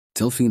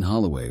Delphine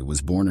Holloway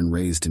was born and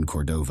raised in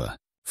Cordova.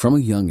 From a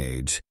young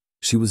age,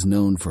 she was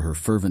known for her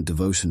fervent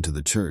devotion to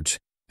the church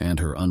and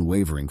her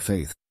unwavering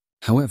faith.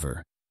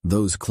 However,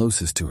 those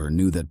closest to her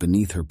knew that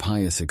beneath her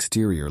pious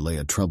exterior lay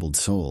a troubled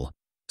soul,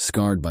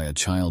 scarred by a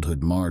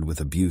childhood marred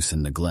with abuse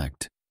and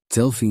neglect.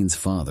 Delphine's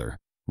father,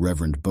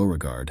 Reverend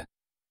Beauregard,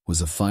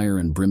 was a fire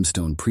and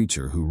brimstone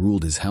preacher who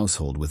ruled his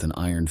household with an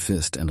iron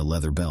fist and a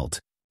leather belt.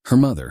 Her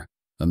mother,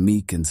 a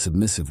meek and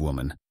submissive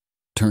woman,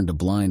 turned a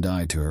blind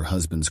eye to her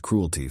husband's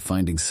cruelty,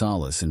 finding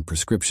solace in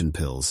prescription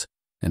pills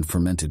and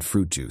fermented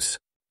fruit juice.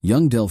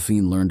 Young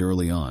Delphine learned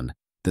early on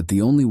that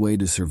the only way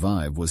to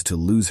survive was to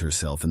lose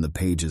herself in the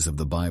pages of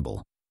the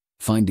Bible,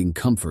 finding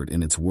comfort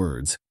in its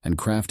words and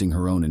crafting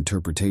her own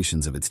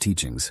interpretations of its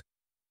teachings.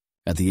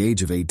 At the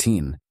age of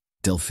 18,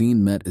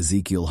 Delphine met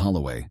Ezekiel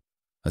Holloway,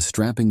 a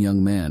strapping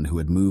young man who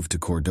had moved to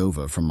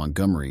Cordova from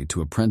Montgomery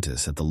to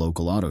apprentice at the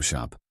local auto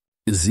shop.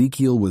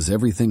 Ezekiel was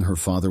everything her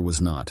father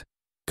was not: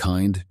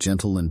 kind,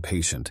 gentle, and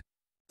patient.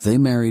 They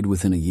married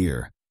within a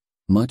year,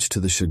 much to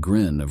the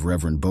chagrin of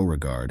Reverend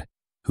Beauregard,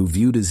 who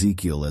viewed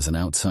Ezekiel as an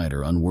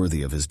outsider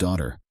unworthy of his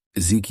daughter.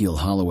 Ezekiel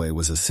Holloway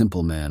was a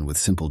simple man with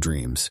simple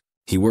dreams.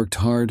 He worked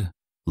hard,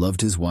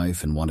 loved his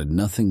wife, and wanted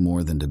nothing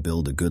more than to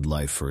build a good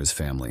life for his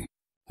family.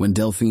 When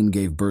Delphine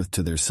gave birth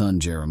to their son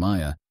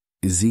Jeremiah,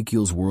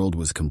 Ezekiel's world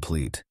was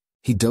complete.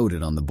 He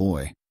doted on the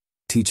boy,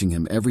 teaching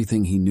him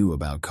everything he knew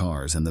about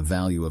cars and the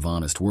value of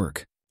honest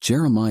work.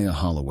 Jeremiah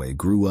Holloway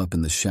grew up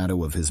in the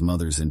shadow of his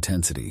mother's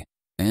intensity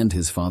and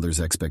his father's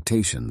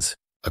expectations.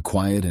 A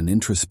quiet and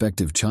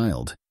introspective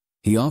child,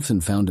 he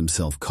often found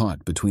himself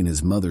caught between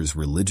his mother's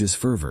religious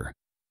fervor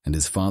and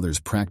his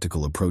father's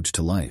practical approach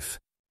to life.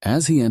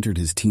 As he entered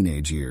his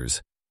teenage years,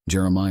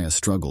 Jeremiah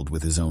struggled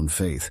with his own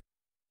faith,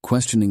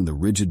 questioning the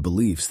rigid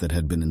beliefs that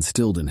had been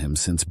instilled in him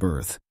since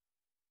birth.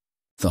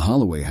 The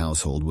Holloway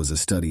household was a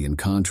study in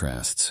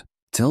contrasts.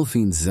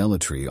 Delphine's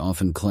zealotry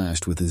often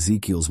clashed with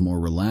Ezekiel's more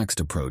relaxed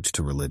approach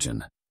to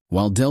religion.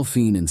 While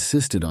Delphine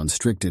insisted on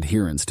strict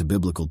adherence to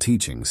biblical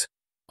teachings,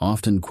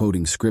 often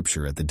quoting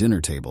scripture at the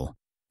dinner table,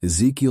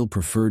 Ezekiel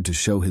preferred to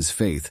show his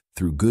faith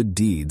through good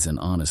deeds and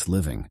honest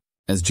living.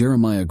 As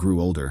Jeremiah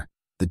grew older,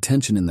 the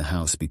tension in the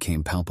house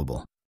became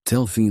palpable.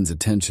 Delphine's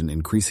attention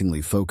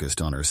increasingly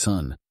focused on her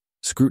son,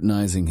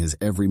 scrutinizing his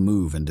every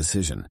move and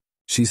decision.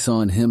 She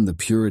saw in him the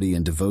purity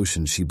and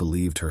devotion she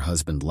believed her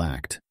husband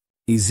lacked.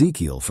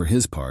 Ezekiel, for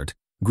his part,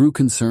 grew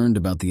concerned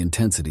about the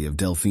intensity of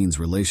Delphine's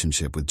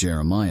relationship with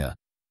Jeremiah,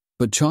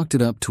 but chalked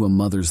it up to a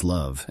mother's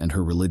love and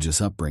her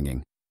religious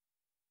upbringing.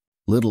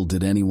 Little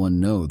did anyone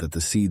know that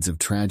the seeds of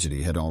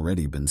tragedy had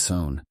already been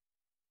sown.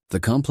 The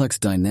complex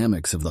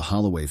dynamics of the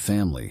Holloway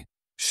family,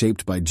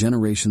 shaped by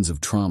generations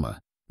of trauma,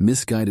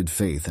 misguided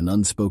faith, and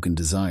unspoken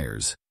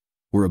desires,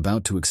 were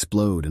about to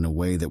explode in a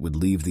way that would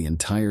leave the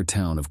entire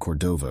town of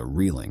Cordova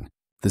reeling.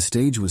 The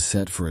stage was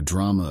set for a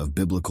drama of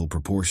biblical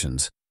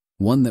proportions,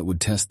 one that would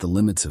test the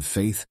limits of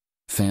faith,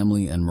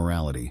 family, and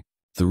morality.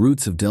 The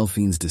roots of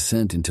Delphine's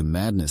descent into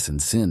madness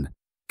and sin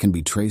can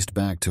be traced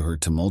back to her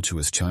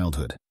tumultuous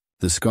childhood.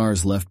 The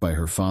scars left by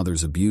her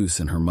father's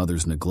abuse and her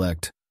mother's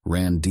neglect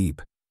ran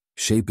deep,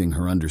 shaping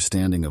her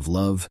understanding of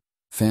love,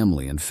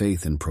 family, and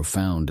faith in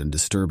profound and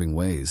disturbing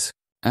ways.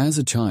 As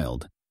a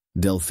child,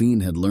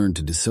 Delphine had learned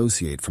to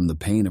dissociate from the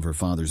pain of her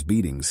father's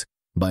beatings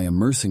by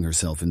immersing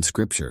herself in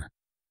Scripture.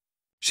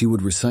 She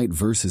would recite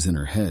verses in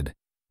her head,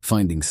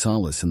 finding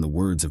solace in the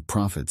words of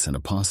prophets and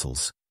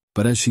apostles.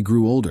 But as she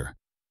grew older,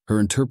 her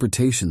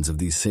interpretations of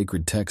these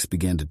sacred texts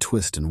began to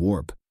twist and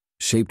warp,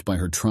 shaped by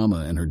her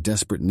trauma and her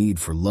desperate need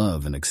for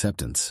love and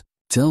acceptance.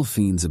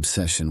 Delphine's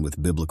obsession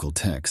with biblical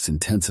texts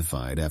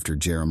intensified after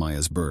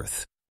Jeremiah's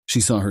birth.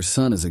 She saw her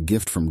son as a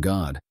gift from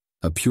God,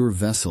 a pure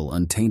vessel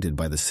untainted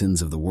by the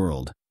sins of the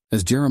world.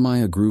 As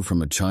Jeremiah grew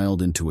from a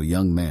child into a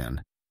young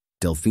man,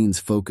 Delphine's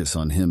focus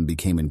on him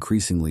became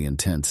increasingly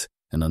intense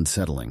and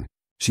unsettling.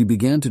 She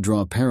began to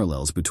draw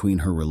parallels between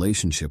her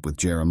relationship with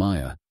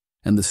Jeremiah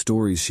and the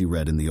stories she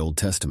read in the Old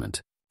Testament.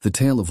 The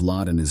tale of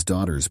Lot and his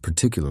daughters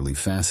particularly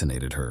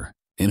fascinated her.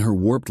 In her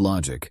warped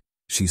logic,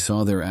 she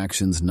saw their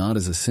actions not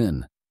as a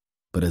sin,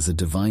 but as a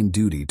divine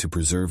duty to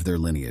preserve their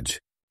lineage.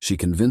 She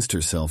convinced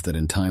herself that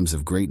in times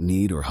of great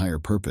need or higher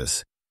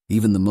purpose,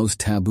 even the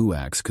most taboo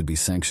acts could be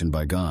sanctioned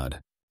by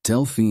God.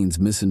 Delphine's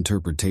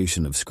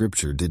misinterpretation of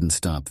Scripture didn't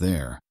stop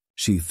there.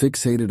 She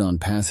fixated on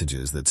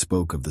passages that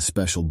spoke of the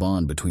special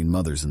bond between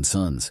mothers and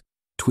sons,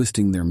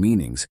 twisting their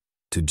meanings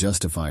to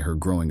justify her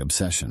growing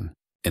obsession.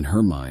 In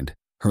her mind,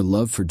 her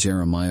love for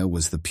Jeremiah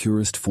was the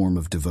purest form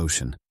of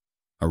devotion,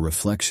 a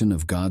reflection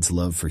of God's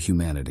love for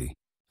humanity.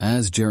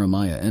 As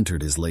Jeremiah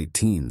entered his late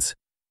teens,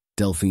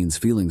 Delphine's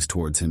feelings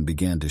towards him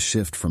began to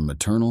shift from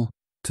maternal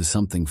to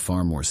something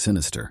far more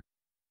sinister.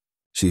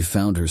 She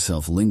found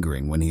herself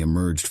lingering when he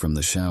emerged from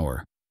the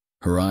shower,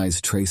 her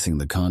eyes tracing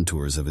the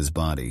contours of his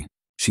body.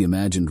 She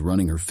imagined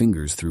running her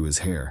fingers through his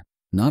hair,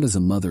 not as a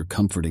mother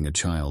comforting a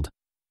child,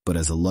 but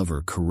as a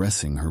lover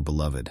caressing her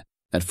beloved.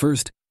 At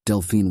first,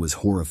 Delphine was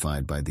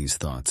horrified by these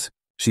thoughts.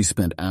 She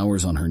spent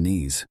hours on her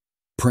knees,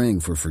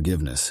 praying for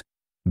forgiveness,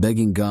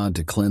 begging God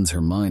to cleanse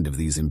her mind of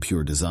these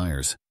impure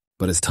desires.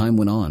 But as time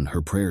went on,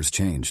 her prayers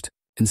changed.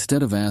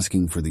 Instead of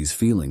asking for these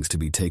feelings to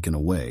be taken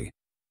away,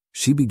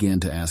 she began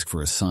to ask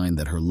for a sign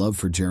that her love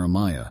for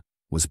Jeremiah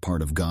was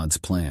part of God's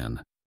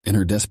plan. In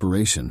her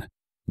desperation,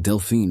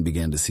 Delphine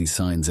began to see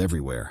signs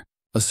everywhere.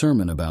 A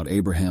sermon about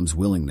Abraham's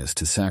willingness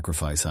to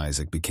sacrifice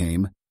Isaac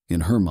became,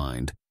 in her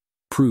mind,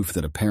 proof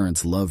that a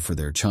parent's love for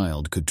their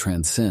child could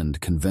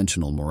transcend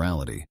conventional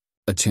morality.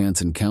 A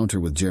chance encounter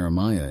with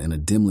Jeremiah in a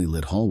dimly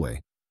lit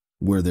hallway,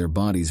 where their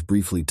bodies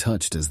briefly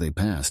touched as they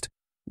passed,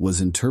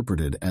 was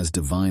interpreted as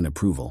divine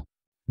approval.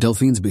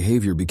 Delphine's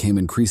behavior became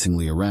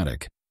increasingly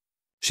erratic.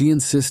 She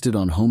insisted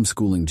on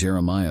homeschooling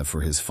Jeremiah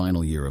for his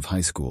final year of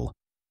high school,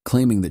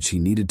 claiming that she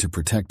needed to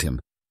protect him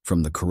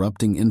from the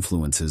corrupting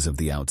influences of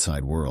the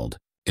outside world.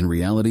 In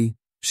reality,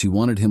 she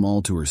wanted him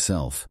all to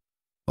herself,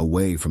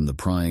 away from the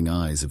prying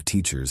eyes of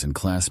teachers and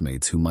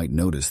classmates who might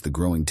notice the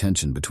growing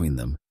tension between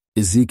them.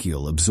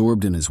 Ezekiel,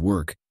 absorbed in his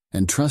work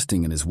and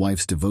trusting in his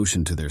wife's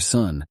devotion to their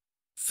son,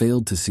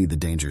 failed to see the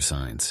danger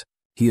signs.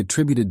 He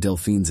attributed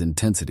Delphine's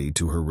intensity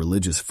to her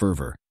religious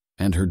fervor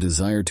and her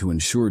desire to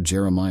ensure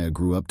Jeremiah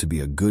grew up to be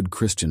a good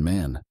Christian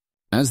man.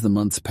 As the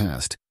months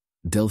passed,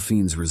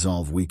 Delphine's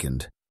resolve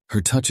weakened.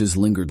 Her touches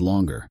lingered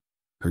longer,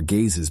 her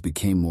gazes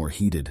became more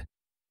heated,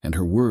 and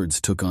her words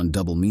took on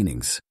double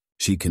meanings.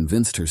 She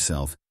convinced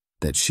herself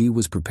that she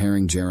was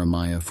preparing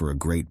Jeremiah for a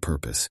great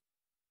purpose,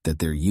 that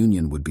their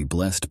union would be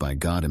blessed by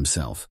God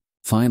himself.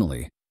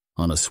 Finally,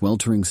 on a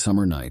sweltering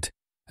summer night,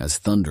 as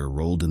thunder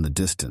rolled in the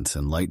distance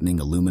and lightning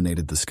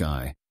illuminated the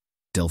sky,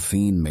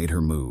 Delphine made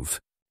her move.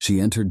 She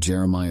entered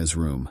Jeremiah's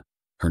room,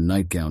 her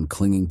nightgown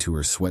clinging to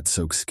her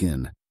sweat-soaked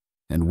skin,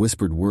 and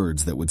whispered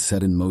words that would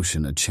set in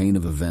motion a chain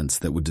of events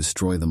that would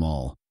destroy them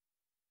all.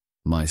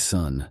 "My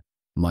son,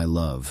 my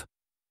love,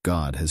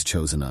 God has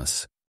chosen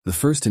us." The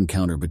first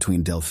encounter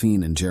between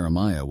Delphine and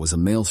Jeremiah was a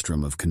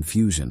maelstrom of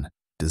confusion,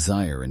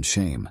 desire, and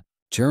shame.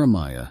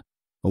 Jeremiah,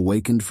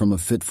 awakened from a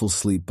fitful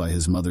sleep by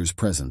his mother's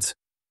presence,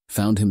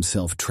 found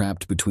himself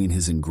trapped between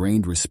his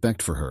ingrained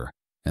respect for her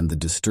and the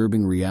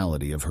disturbing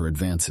reality of her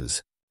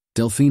advances.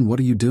 "Delphine, what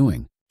are you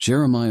doing?"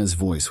 Jeremiah's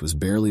voice was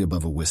barely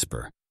above a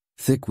whisper,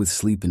 thick with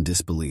sleep and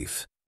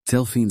disbelief.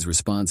 Delphine's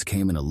response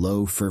came in a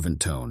low, fervent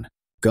tone.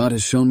 "God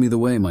has shown me the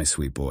way, my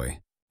sweet boy.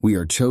 We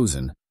are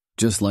chosen,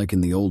 just like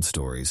in the old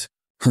stories."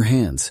 Her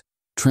hands,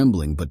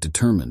 trembling but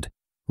determined,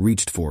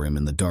 reached for him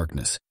in the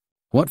darkness.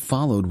 What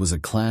followed was a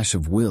clash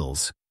of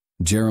wills,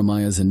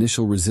 Jeremiah's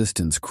initial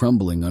resistance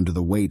crumbling under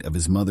the weight of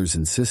his mother's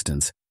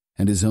insistence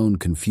and his own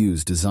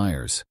confused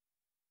desires.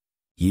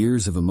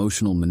 Years of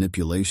emotional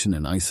manipulation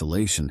and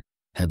isolation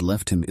had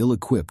left him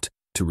ill-equipped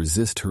to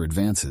resist her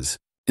advances.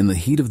 In the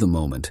heat of the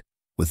moment,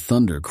 with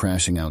thunder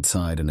crashing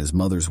outside and his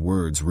mother's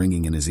words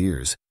ringing in his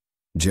ears,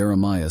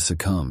 Jeremiah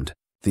succumbed.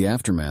 The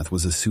aftermath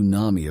was a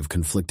tsunami of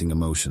conflicting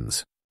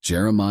emotions.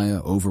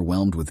 Jeremiah,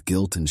 overwhelmed with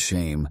guilt and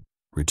shame,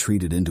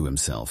 retreated into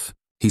himself.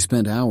 He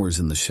spent hours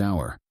in the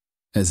shower,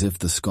 as if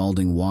the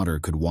scalding water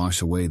could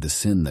wash away the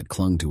sin that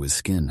clung to his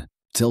skin.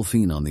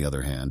 Delphine, on the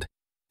other hand,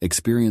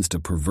 experienced a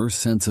perverse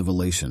sense of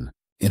elation.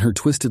 In her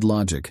twisted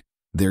logic,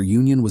 their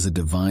union was a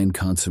divine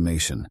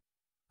consummation,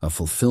 a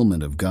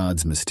fulfillment of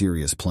God's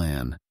mysterious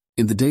plan.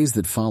 In the days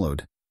that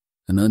followed,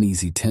 an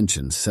uneasy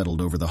tension settled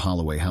over the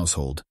Holloway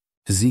household.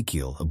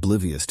 Ezekiel,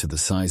 oblivious to the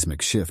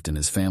seismic shift in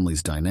his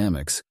family's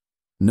dynamics,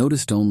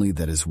 noticed only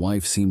that his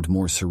wife seemed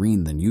more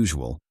serene than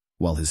usual,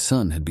 while his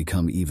son had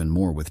become even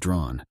more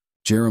withdrawn.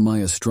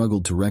 Jeremiah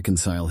struggled to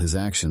reconcile his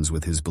actions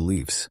with his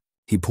beliefs.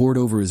 He pored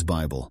over his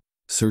Bible,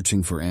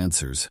 searching for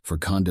answers, for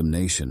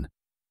condemnation,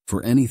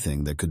 for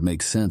anything that could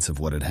make sense of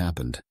what had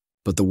happened.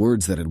 But the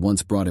words that had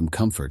once brought him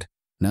comfort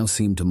now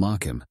seemed to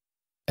mock him,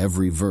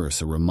 every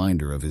verse a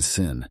reminder of his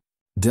sin.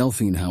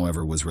 Delphine,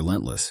 however, was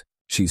relentless.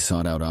 She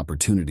sought out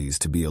opportunities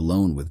to be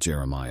alone with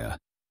Jeremiah,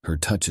 her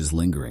touches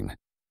lingering,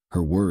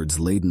 her words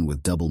laden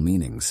with double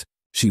meanings.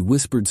 She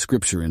whispered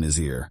scripture in his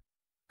ear,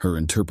 her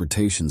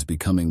interpretations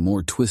becoming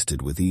more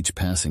twisted with each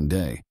passing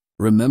day.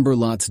 "Remember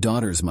Lot's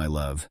daughters, my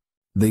love.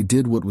 They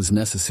did what was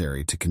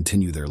necessary to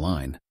continue their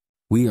line.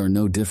 We are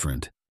no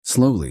different."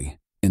 Slowly,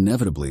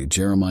 inevitably,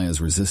 Jeremiah's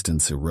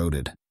resistance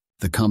eroded.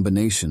 The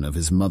combination of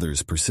his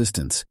mother's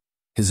persistence,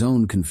 his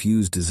own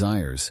confused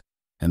desires,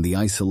 and the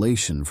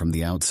isolation from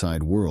the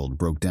outside world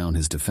broke down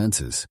his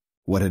defenses.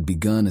 What had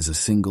begun as a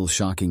single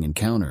shocking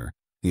encounter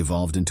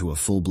evolved into a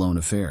full-blown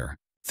affair.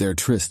 Their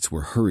trysts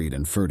were hurried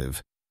and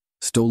furtive,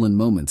 stolen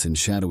moments in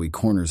shadowy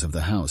corners of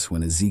the house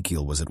when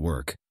Ezekiel was at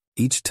work.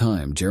 Each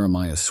time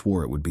Jeremiah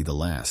swore it would be the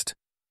last,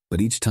 but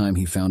each time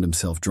he found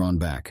himself drawn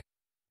back,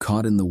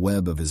 caught in the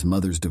web of his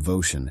mother's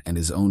devotion and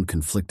his own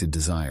conflicted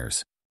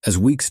desires. As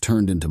weeks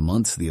turned into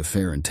months, the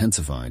affair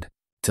intensified.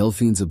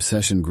 Delphine's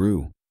obsession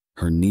grew,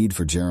 her need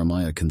for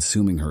Jeremiah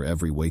consuming her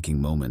every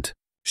waking moment.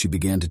 She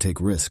began to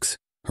take risks,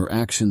 her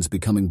actions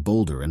becoming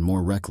bolder and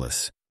more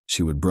reckless.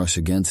 She would brush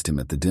against him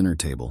at the dinner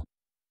table,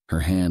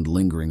 her hand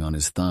lingering on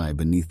his thigh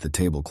beneath the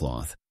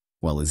tablecloth,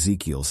 while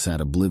Ezekiel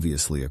sat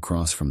obliviously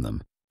across from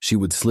them. She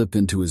would slip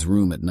into his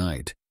room at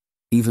night,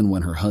 even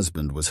when her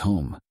husband was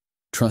home,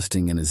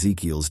 trusting in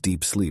Ezekiel's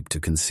deep sleep to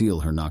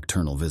conceal her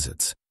nocturnal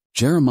visits.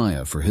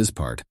 Jeremiah, for his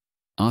part,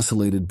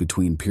 oscillated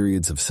between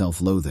periods of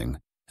self-loathing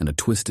and a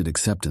twisted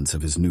acceptance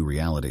of his new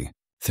reality.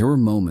 There were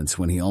moments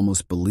when he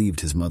almost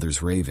believed his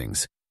mother's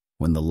ravings,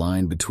 when the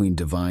line between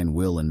divine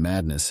will and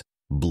madness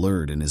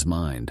blurred in his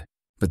mind.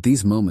 But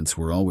these moments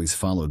were always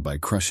followed by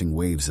crushing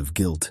waves of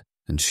guilt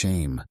and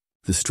shame.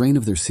 The strain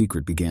of their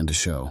secret began to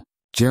show.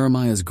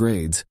 Jeremiah's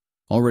grades,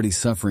 already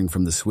suffering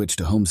from the switch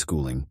to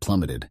homeschooling,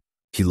 plummeted.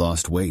 He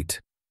lost weight,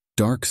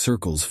 dark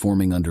circles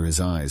forming under his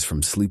eyes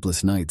from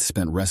sleepless nights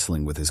spent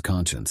wrestling with his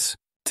conscience.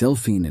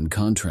 Delphine, in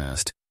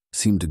contrast,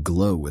 seemed to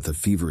glow with a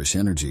feverish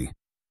energy,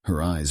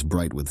 her eyes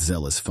bright with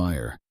zealous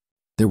fire.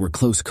 There were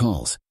close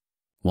calls.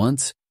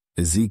 Once,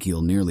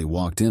 Ezekiel nearly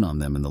walked in on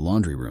them in the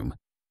laundry room,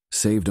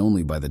 saved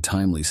only by the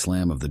timely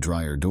slam of the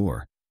dryer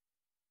door.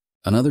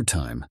 Another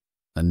time,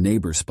 a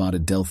neighbor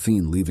spotted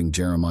Delphine leaving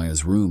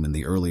Jeremiah's room in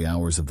the early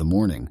hours of the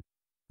morning,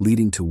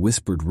 leading to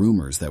whispered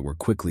rumors that were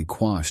quickly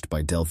quashed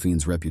by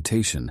Delphine's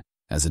reputation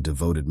as a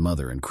devoted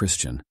mother and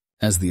Christian.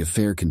 As the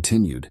affair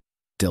continued,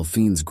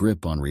 Delphine's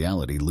grip on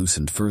reality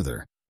loosened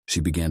further. She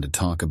began to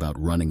talk about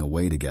running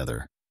away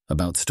together,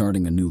 about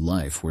starting a new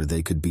life where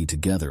they could be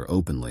together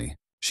openly.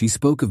 She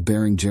spoke of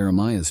bearing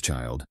Jeremiah's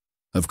child,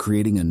 of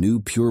creating a new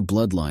pure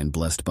bloodline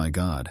blessed by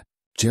God.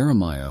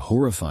 Jeremiah,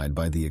 horrified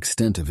by the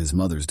extent of his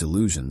mother's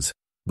delusions,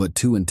 but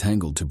too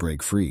entangled to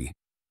break free,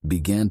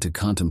 began to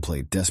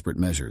contemplate desperate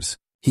measures.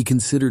 He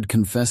considered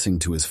confessing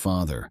to his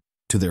father,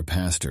 to their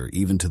pastor,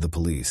 even to the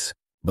police.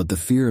 But the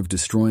fear of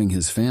destroying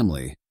his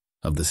family,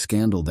 of the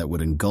scandal that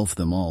would engulf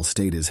them all,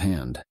 stayed his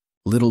hand.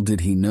 Little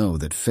did he know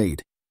that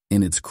fate,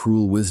 in its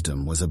cruel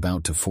wisdom, was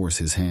about to force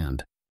his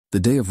hand. The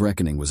day of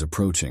reckoning was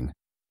approaching,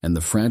 and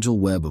the fragile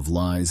web of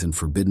lies and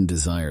forbidden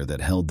desire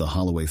that held the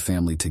Holloway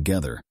family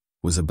together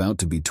was about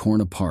to be torn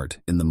apart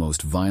in the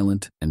most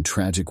violent and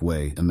tragic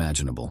way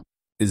imaginable.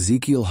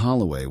 Ezekiel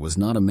Holloway was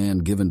not a man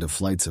given to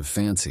flights of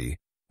fancy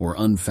or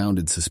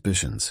unfounded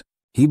suspicions.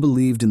 He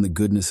believed in the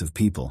goodness of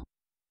people,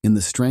 in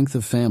the strength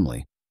of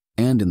family,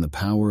 and in the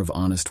power of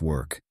honest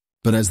work.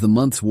 But as the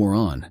months wore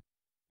on,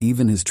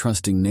 even his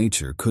trusting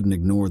nature couldn't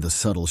ignore the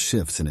subtle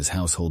shifts in his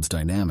household's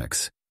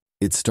dynamics.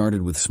 It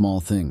started with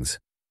small things,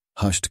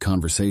 hushed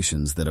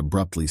conversations that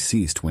abruptly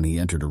ceased when he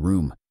entered a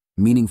room,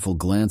 meaningful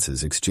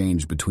glances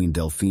exchanged between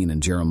Delphine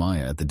and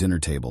Jeremiah at the dinner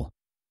table,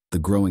 the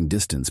growing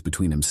distance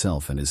between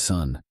himself and his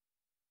son.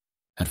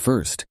 At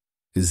first,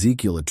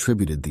 Ezekiel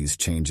attributed these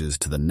changes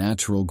to the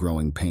natural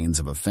growing pains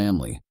of a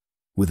family,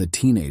 with a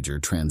teenager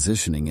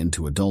transitioning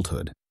into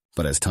adulthood.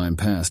 But as time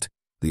passed,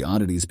 the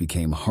oddities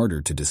became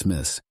harder to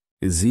dismiss.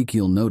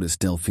 Ezekiel noticed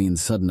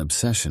Delphine's sudden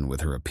obsession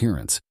with her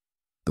appearance,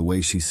 the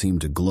way she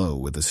seemed to glow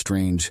with a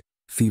strange,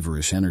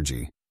 feverish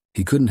energy.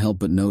 He couldn't help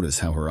but notice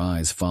how her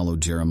eyes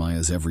followed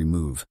Jeremiah's every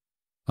move,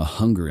 a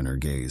hunger in her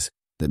gaze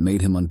that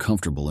made him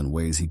uncomfortable in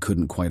ways he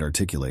couldn't quite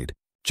articulate.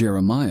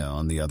 Jeremiah,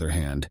 on the other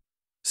hand,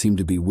 seemed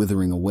to be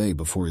withering away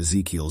before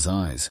Ezekiel's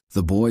eyes.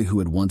 The boy who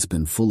had once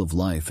been full of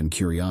life and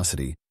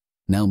curiosity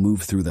now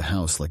moved through the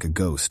house like a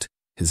ghost,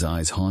 his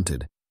eyes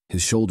haunted,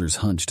 his shoulders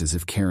hunched as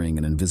if carrying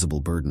an invisible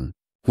burden.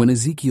 When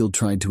Ezekiel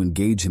tried to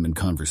engage him in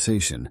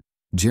conversation,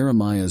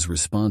 Jeremiah's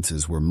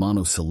responses were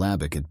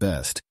monosyllabic at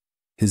best,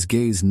 his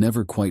gaze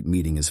never quite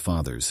meeting his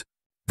father's.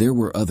 There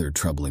were other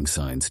troubling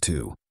signs,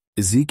 too.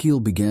 Ezekiel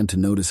began to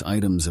notice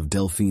items of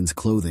Delphine's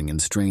clothing in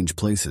strange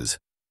places.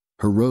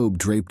 Her robe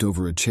draped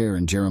over a chair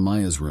in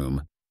Jeremiah's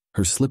room,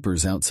 her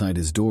slippers outside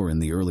his door in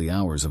the early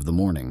hours of the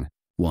morning.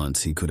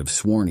 Once he could have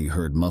sworn he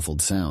heard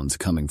muffled sounds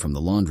coming from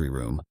the laundry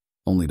room,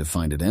 only to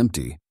find it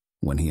empty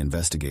when he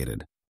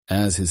investigated.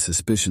 As his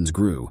suspicions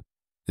grew,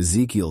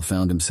 Ezekiel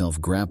found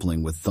himself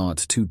grappling with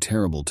thoughts too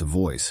terrible to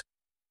voice.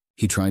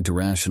 He tried to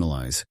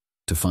rationalize,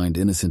 to find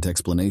innocent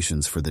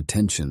explanations for the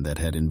tension that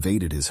had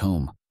invaded his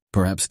home.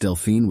 Perhaps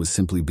Delphine was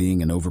simply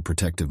being an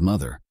overprotective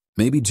mother.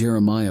 Maybe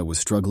Jeremiah was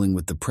struggling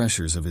with the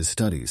pressures of his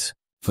studies.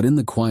 But in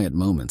the quiet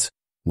moments,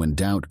 when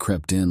doubt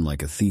crept in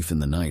like a thief in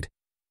the night,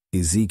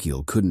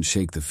 Ezekiel couldn't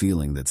shake the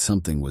feeling that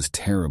something was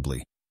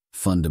terribly,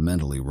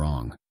 fundamentally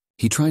wrong.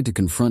 He tried to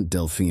confront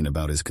Delphine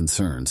about his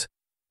concerns,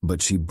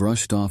 but she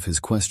brushed off his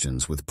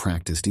questions with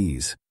practiced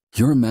ease.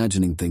 "You're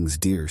imagining things,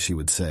 dear," she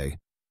would say,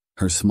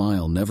 her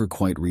smile never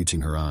quite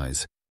reaching her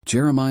eyes.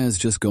 "Jeremiah's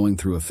just going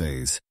through a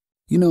phase.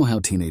 You know how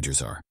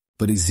teenagers are."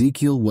 But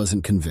Ezekiel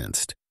wasn't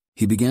convinced.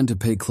 He began to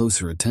pay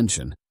closer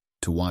attention,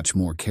 to watch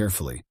more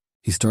carefully.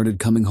 He started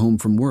coming home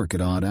from work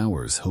at odd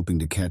hours, hoping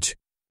to catch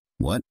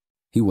what?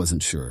 He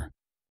wasn't sure.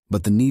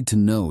 But the need to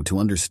know, to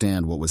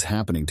understand what was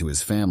happening to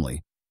his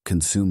family,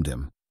 consumed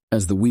him.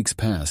 As the weeks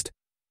passed,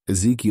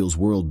 Ezekiel's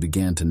world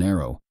began to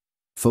narrow,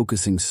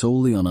 focusing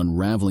solely on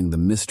unraveling the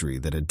mystery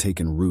that had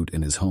taken root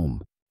in his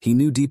home. He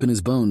knew deep in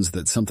his bones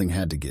that something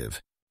had to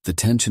give. The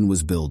tension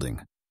was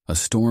building, a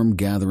storm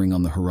gathering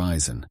on the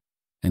horizon,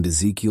 and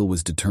Ezekiel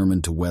was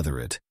determined to weather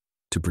it,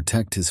 to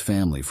protect his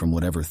family from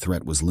whatever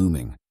threat was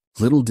looming.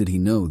 Little did he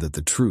know that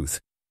the truth,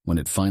 when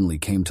it finally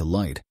came to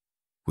light,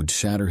 would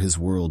shatter his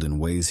world in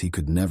ways he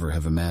could never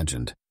have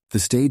imagined. The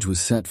stage was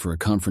set for a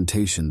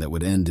confrontation that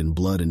would end in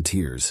blood and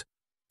tears,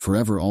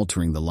 forever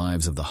altering the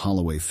lives of the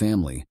Holloway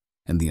family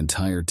and the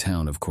entire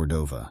town of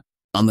Cordova.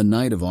 On the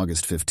night of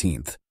August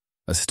 15th,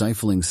 a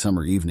stifling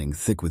summer evening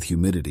thick with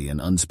humidity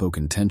and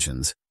unspoken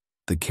tensions,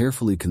 the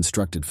carefully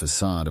constructed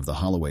facade of the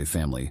Holloway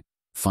family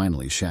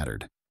finally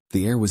shattered.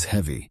 The air was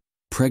heavy,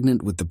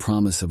 pregnant with the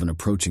promise of an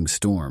approaching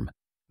storm,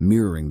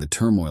 mirroring the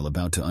turmoil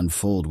about to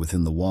unfold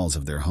within the walls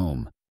of their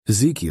home.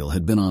 Ezekiel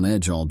had been on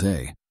edge all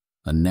day,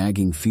 a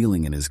nagging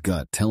feeling in his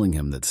gut telling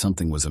him that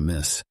something was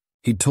amiss.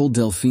 He'd told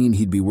Delphine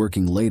he'd be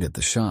working late at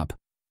the shop,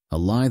 a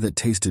lie that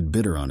tasted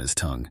bitter on his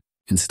tongue.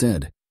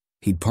 Instead,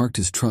 he'd parked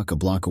his truck a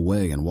block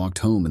away and walked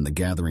home in the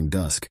gathering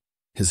dusk,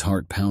 his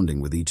heart pounding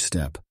with each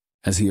step.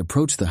 As he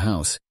approached the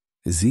house,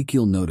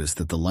 Ezekiel noticed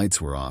that the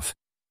lights were off,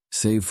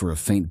 save for a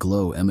faint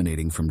glow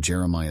emanating from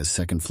Jeremiah's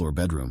second-floor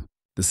bedroom.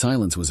 The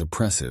silence was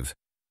oppressive,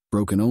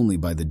 broken only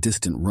by the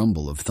distant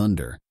rumble of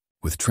thunder.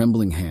 With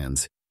trembling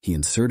hands, he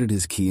inserted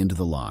his key into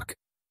the lock,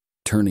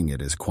 turning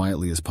it as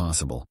quietly as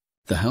possible.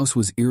 The house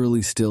was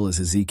eerily still as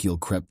Ezekiel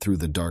crept through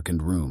the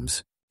darkened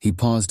rooms. He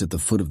paused at the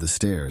foot of the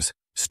stairs,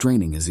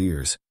 straining his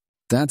ears.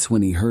 That's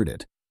when he heard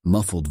it,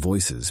 muffled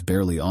voices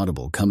barely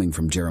audible coming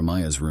from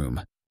Jeremiah's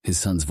room. His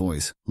son's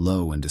voice,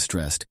 low and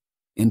distressed,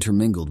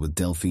 intermingled with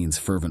Delphine's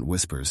fervent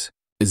whispers.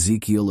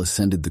 Ezekiel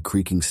ascended the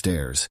creaking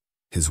stairs,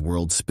 his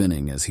world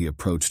spinning as he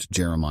approached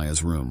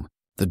Jeremiah's room.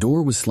 The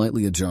door was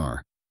slightly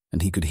ajar,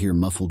 and he could hear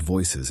muffled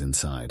voices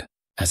inside.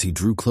 As he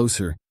drew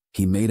closer,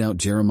 he made out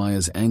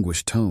Jeremiah's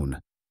anguished tone,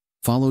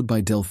 followed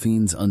by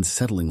Delphine's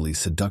unsettlingly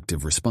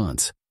seductive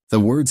response. The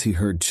words he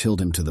heard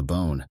chilled him to the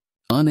bone.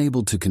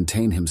 Unable to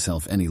contain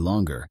himself any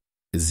longer,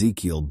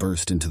 Ezekiel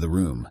burst into the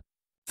room.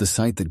 The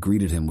sight that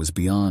greeted him was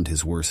beyond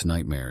his worst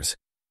nightmares.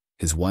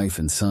 His wife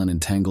and son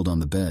entangled on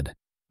the bed,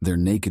 their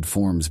naked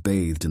forms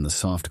bathed in the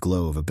soft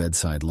glow of a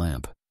bedside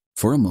lamp.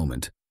 For a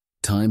moment,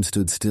 time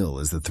stood still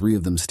as the three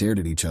of them stared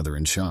at each other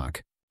in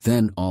shock.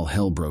 Then all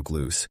hell broke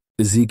loose.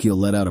 Ezekiel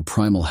let out a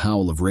primal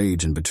howl of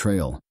rage and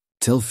betrayal.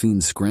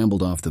 Delphine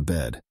scrambled off the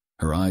bed,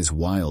 her eyes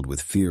wild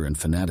with fear and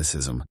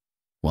fanaticism,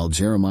 while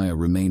Jeremiah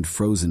remained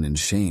frozen in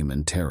shame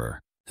and terror.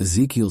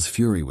 Ezekiel's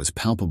fury was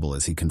palpable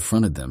as he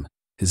confronted them,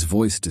 his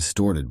voice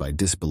distorted by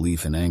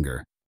disbelief and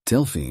anger.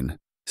 Delphine,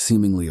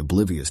 seemingly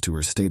oblivious to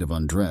her state of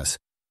undress,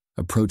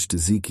 approached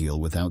Ezekiel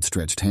with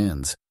outstretched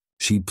hands.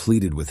 She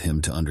pleaded with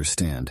him to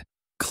understand,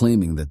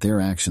 claiming that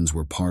their actions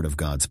were part of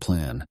God's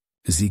plan.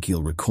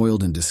 Ezekiel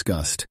recoiled in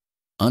disgust,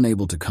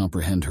 unable to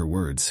comprehend her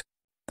words.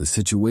 The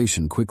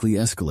situation quickly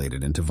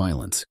escalated into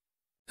violence.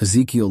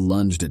 Ezekiel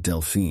lunged at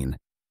Delphine,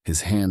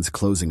 his hands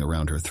closing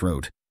around her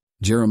throat.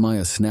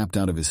 Jeremiah snapped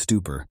out of his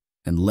stupor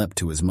and leapt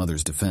to his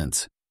mother's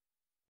defense.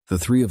 The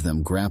three of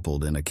them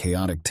grappled in a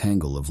chaotic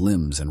tangle of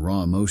limbs and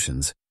raw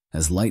emotions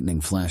as lightning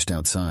flashed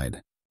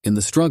outside. In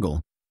the struggle,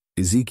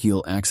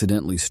 Ezekiel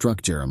accidentally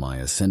struck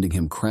Jeremiah, sending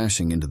him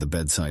crashing into the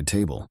bedside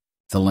table.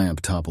 The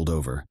lamp toppled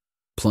over,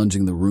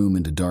 plunging the room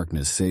into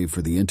darkness save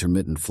for the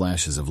intermittent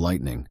flashes of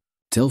lightning.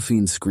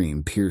 Delphine's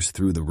scream pierced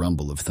through the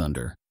rumble of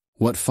thunder.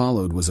 What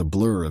followed was a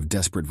blur of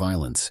desperate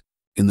violence.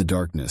 In the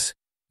darkness,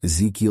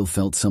 Ezekiel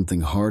felt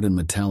something hard and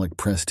metallic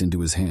pressed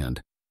into his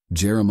hand,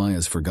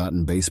 Jeremiah's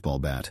forgotten baseball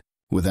bat.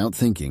 Without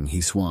thinking, he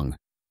swung,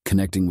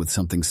 connecting with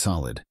something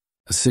solid.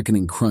 A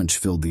sickening crunch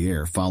filled the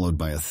air, followed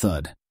by a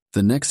thud.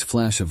 The next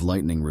flash of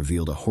lightning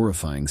revealed a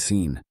horrifying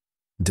scene.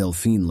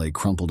 Delphine lay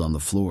crumpled on the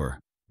floor,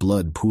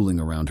 blood pooling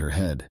around her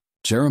head.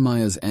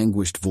 Jeremiah's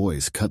anguished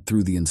voice cut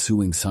through the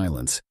ensuing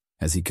silence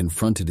as he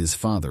confronted his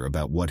father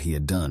about what he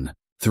had done.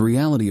 The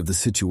reality of the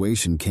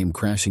situation came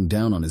crashing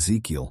down on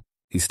Ezekiel.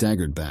 He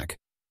staggered back,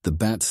 the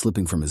bat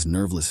slipping from his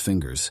nerveless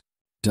fingers.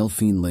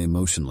 Delphine lay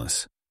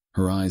motionless,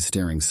 her eyes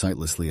staring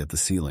sightlessly at the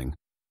ceiling.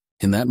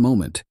 In that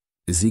moment,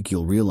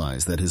 Ezekiel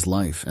realized that his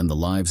life and the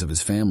lives of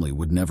his family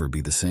would never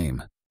be the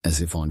same. As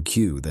if on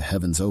cue, the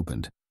heavens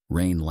opened,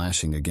 rain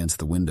lashing against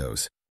the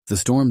windows. The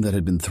storm that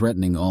had been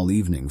threatening all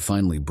evening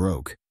finally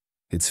broke,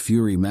 its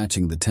fury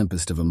matching the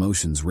tempest of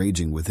emotions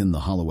raging within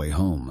the Holloway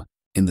home.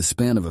 In the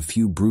span of a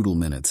few brutal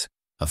minutes,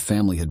 a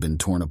family had been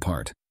torn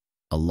apart.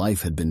 A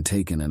life had been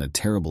taken and a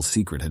terrible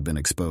secret had been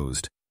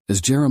exposed. As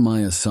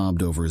Jeremiah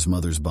sobbed over his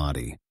mother's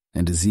body,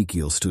 and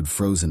Ezekiel stood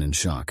frozen in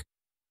shock,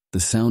 the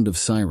sound of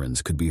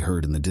sirens could be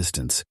heard in the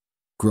distance,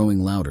 growing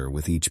louder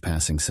with each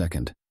passing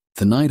second.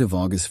 The night of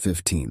August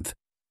 15th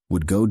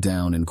would go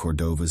down in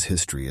Cordova's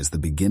history as the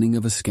beginning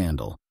of a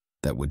scandal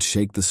that would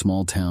shake the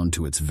small town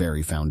to its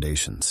very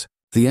foundations.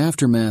 The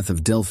aftermath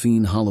of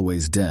Delphine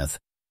Holloway's death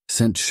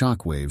sent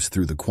shockwaves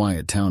through the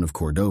quiet town of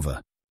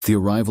Cordova. The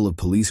arrival of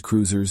police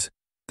cruisers,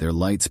 their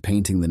lights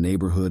painting the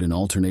neighborhood in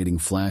alternating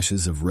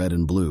flashes of red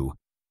and blue,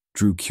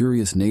 drew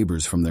curious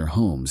neighbors from their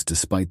homes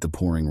despite the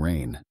pouring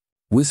rain.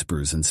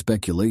 Whispers and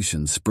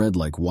speculation spread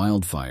like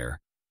wildfire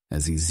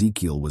as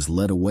Ezekiel was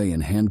led away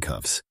in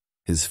handcuffs,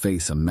 his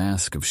face a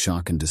mask of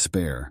shock and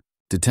despair.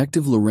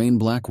 Detective Lorraine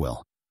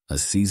Blackwell, a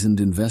seasoned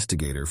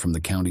investigator from the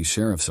county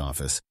sheriff's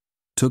office,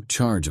 took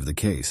charge of the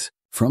case.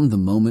 From the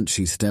moment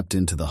she stepped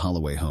into the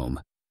Holloway home,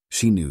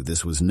 she knew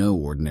this was no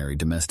ordinary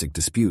domestic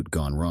dispute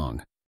gone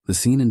wrong. The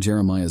scene in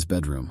Jeremiah's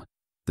bedroom,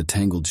 the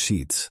tangled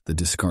sheets, the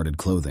discarded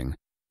clothing,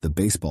 the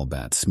baseball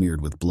bat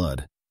smeared with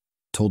blood,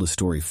 told a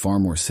story far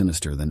more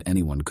sinister than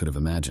anyone could have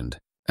imagined.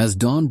 As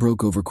dawn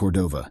broke over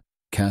Cordova,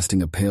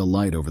 casting a pale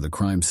light over the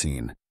crime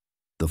scene,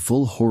 the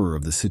full horror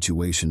of the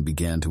situation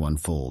began to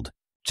unfold.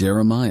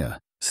 Jeremiah,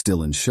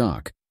 still in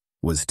shock,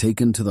 was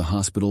taken to the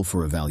hospital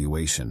for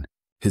evaluation.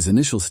 His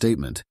initial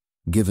statement,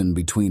 given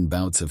between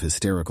bouts of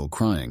hysterical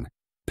crying,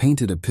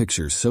 painted a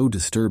picture so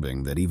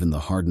disturbing that even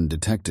the hardened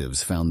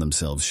detectives found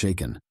themselves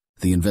shaken.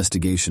 The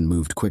investigation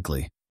moved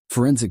quickly.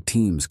 Forensic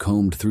teams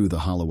combed through the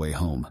Holloway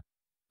home,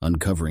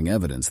 uncovering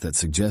evidence that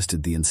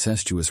suggested the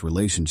incestuous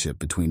relationship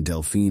between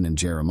Delphine and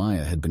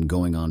Jeremiah had been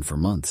going on for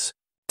months.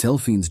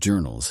 Delphine's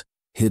journals,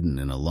 hidden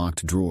in a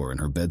locked drawer in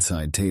her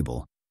bedside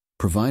table,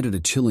 provided a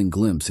chilling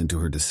glimpse into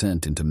her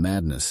descent into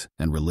madness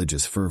and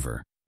religious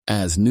fervor.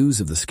 As news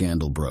of the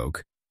scandal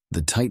broke,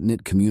 the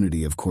tight-knit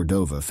community of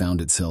Cordova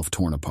found itself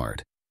torn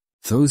apart.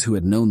 Those who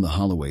had known the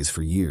Holloways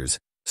for years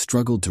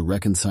struggled to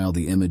reconcile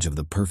the image of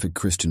the perfect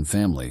Christian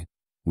family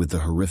with the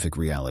horrific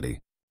reality.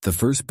 The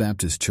First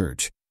Baptist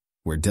Church,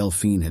 where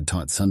Delphine had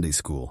taught Sunday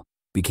school,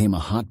 became a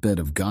hotbed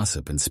of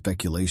gossip and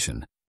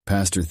speculation.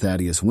 Pastor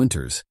Thaddeus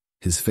Winters,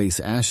 his face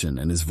ashen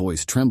and his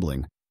voice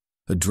trembling,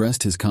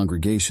 addressed his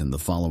congregation the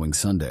following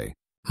Sunday.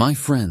 "My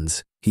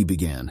friends," he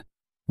began,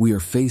 "we are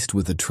faced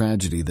with a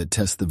tragedy that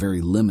tests the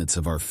very limits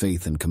of our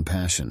faith and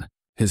compassion."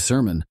 His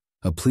sermon,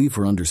 a plea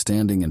for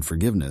understanding and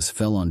forgiveness,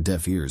 fell on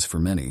deaf ears for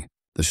many.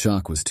 The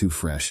shock was too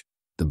fresh,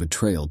 the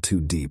betrayal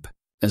too deep.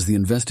 As the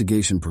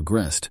investigation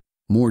progressed,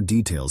 more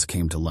details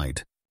came to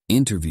light.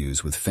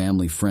 Interviews with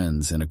family,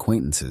 friends, and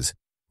acquaintances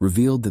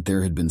revealed that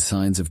there had been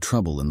signs of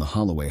trouble in the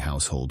Holloway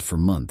household for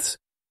months.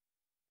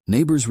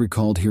 Neighbors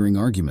recalled hearing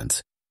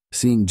arguments,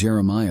 seeing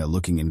Jeremiah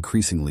looking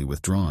increasingly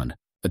withdrawn.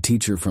 A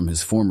teacher from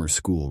his former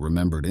school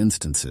remembered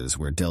instances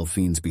where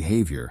Delphine's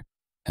behavior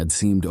had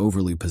seemed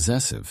overly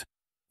possessive,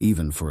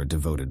 even for a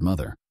devoted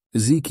mother.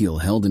 Ezekiel,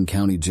 held in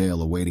county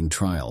jail awaiting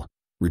trial,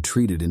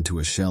 retreated into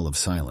a shell of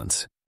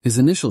silence. His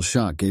initial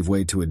shock gave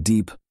way to a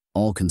deep,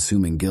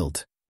 all-consuming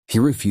guilt. He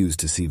refused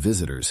to see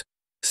visitors,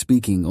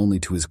 speaking only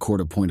to his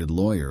court-appointed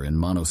lawyer in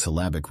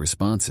monosyllabic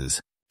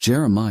responses.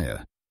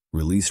 Jeremiah,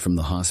 released from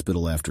the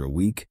hospital after a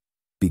week,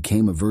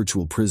 became a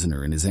virtual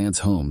prisoner in his aunt's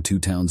home 2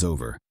 towns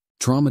over.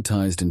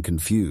 Traumatized and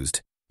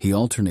confused, he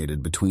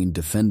alternated between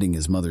defending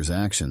his mother's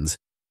actions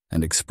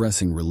and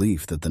expressing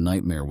relief that the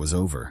nightmare was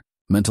over.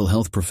 Mental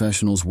health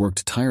professionals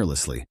worked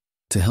tirelessly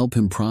to help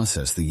him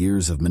process the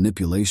years of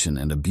manipulation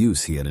and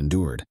abuse he had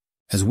endured.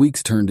 As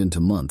weeks turned into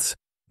months,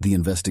 the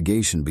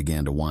investigation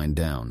began to wind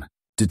down.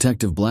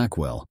 Detective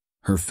Blackwell,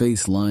 her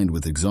face lined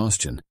with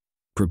exhaustion,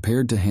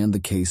 prepared to hand the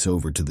case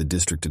over to the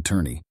district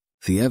attorney.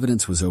 The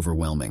evidence was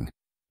overwhelming,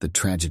 the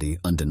tragedy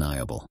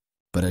undeniable.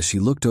 But as she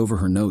looked over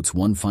her notes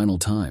one final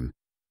time,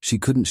 she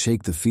couldn't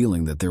shake the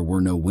feeling that there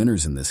were no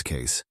winners in this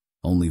case,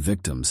 only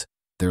victims,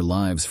 their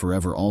lives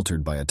forever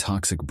altered by a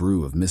toxic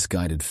brew of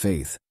misguided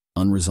faith,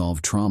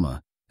 unresolved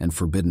trauma, and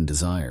forbidden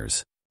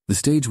desires. The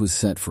stage was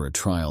set for a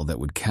trial that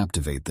would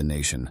captivate the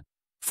nation,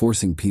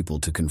 forcing people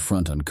to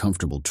confront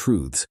uncomfortable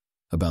truths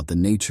about the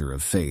nature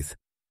of faith,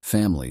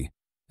 family,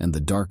 and the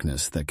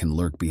darkness that can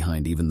lurk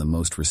behind even the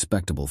most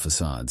respectable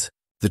facades.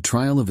 The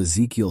trial of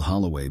Ezekiel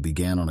Holloway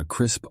began on a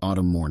crisp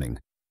autumn morning,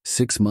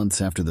 6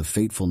 months after the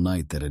fateful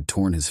night that had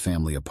torn his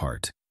family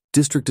apart.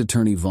 District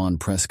Attorney Vaughn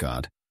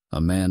Prescott, a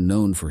man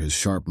known for his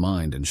sharp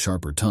mind and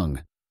sharper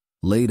tongue,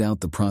 laid out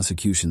the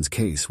prosecution's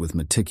case with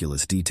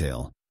meticulous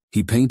detail.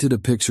 He painted a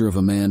picture of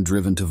a man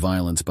driven to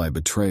violence by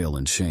betrayal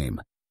and shame,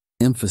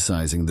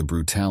 emphasizing the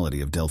brutality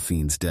of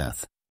Delphine's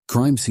death.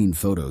 Crime scene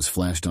photos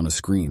flashed on a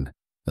screen,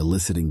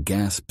 eliciting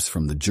gasps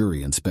from the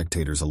jury and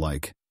spectators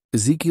alike.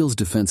 Ezekiel's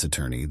defense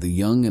attorney, the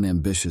young and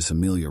ambitious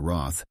Amelia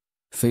Roth,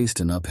 faced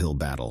an uphill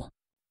battle.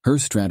 Her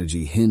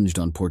strategy hinged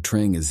on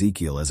portraying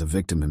Ezekiel as a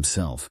victim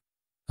himself,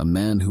 a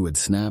man who had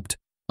snapped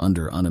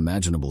under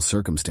unimaginable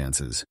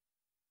circumstances.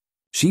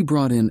 She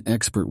brought in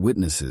expert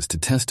witnesses to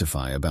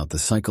testify about the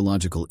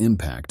psychological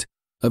impact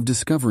of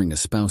discovering a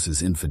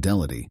spouse's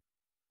infidelity,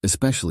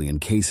 especially in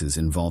cases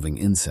involving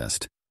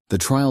incest. The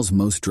trial's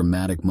most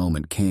dramatic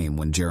moment came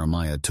when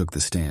Jeremiah took the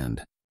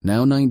stand.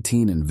 Now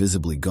 19 and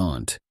visibly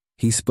gaunt,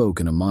 he spoke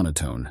in a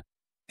monotone,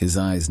 his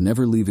eyes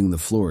never leaving the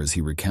floor as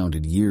he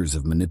recounted years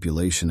of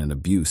manipulation and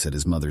abuse at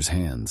his mother's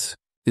hands.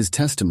 His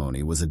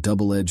testimony was a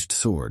double-edged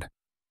sword.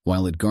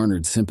 While it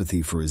garnered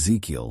sympathy for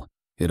Ezekiel,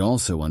 it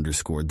also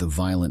underscored the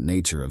violent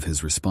nature of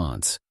his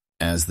response.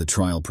 As the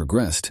trial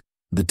progressed,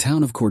 the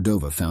town of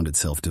Cordova found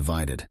itself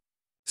divided.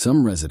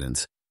 Some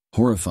residents,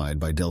 horrified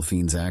by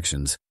Delphine's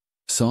actions,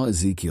 saw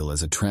Ezekiel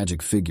as a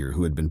tragic figure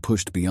who had been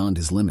pushed beyond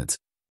his limits.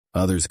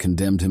 Others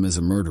condemned him as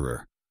a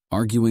murderer,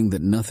 arguing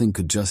that nothing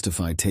could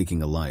justify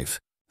taking a life.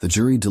 The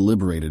jury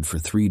deliberated for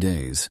 3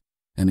 days,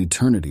 an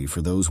eternity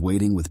for those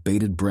waiting with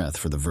bated breath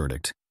for the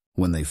verdict.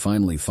 When they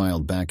finally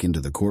filed back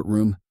into the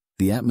courtroom,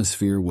 the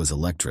atmosphere was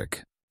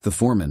electric. The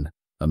foreman,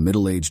 a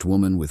middle-aged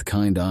woman with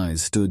kind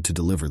eyes, stood to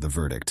deliver the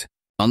verdict.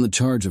 On the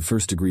charge of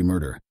first-degree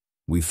murder,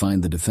 we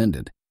find the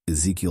defendant,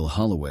 Ezekiel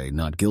Holloway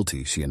not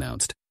guilty, she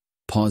announced,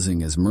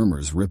 pausing as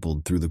murmurs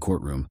rippled through the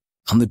courtroom.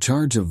 On the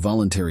charge of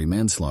voluntary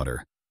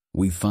manslaughter,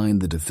 we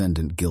find the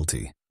defendant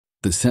guilty.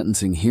 The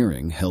sentencing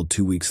hearing, held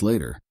 2 weeks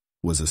later,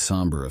 was a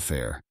somber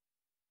affair.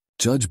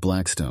 Judge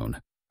Blackstone,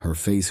 her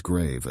face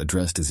grave,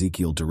 addressed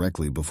Ezekiel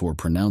directly before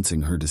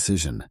pronouncing her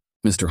decision.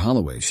 "Mr.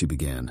 Holloway," she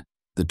began,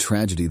 "the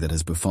tragedy that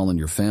has befallen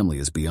your family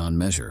is beyond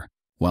measure.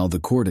 While the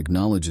court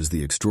acknowledges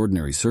the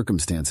extraordinary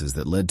circumstances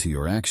that led to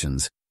your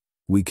actions,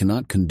 we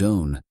cannot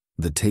condone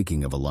the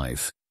taking of a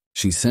life."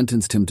 She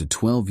sentenced him to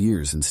 12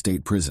 years in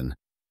state prison,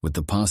 with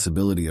the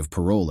possibility of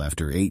parole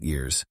after 8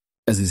 years.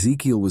 As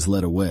Ezekiel was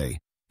led away,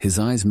 his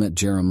eyes met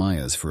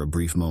Jeremiah's for a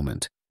brief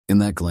moment. In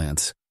that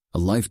glance, a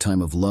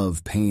lifetime of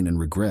love, pain, and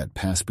regret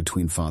passed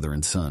between father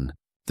and son.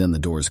 Then the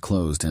doors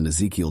closed and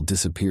Ezekiel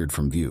disappeared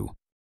from view.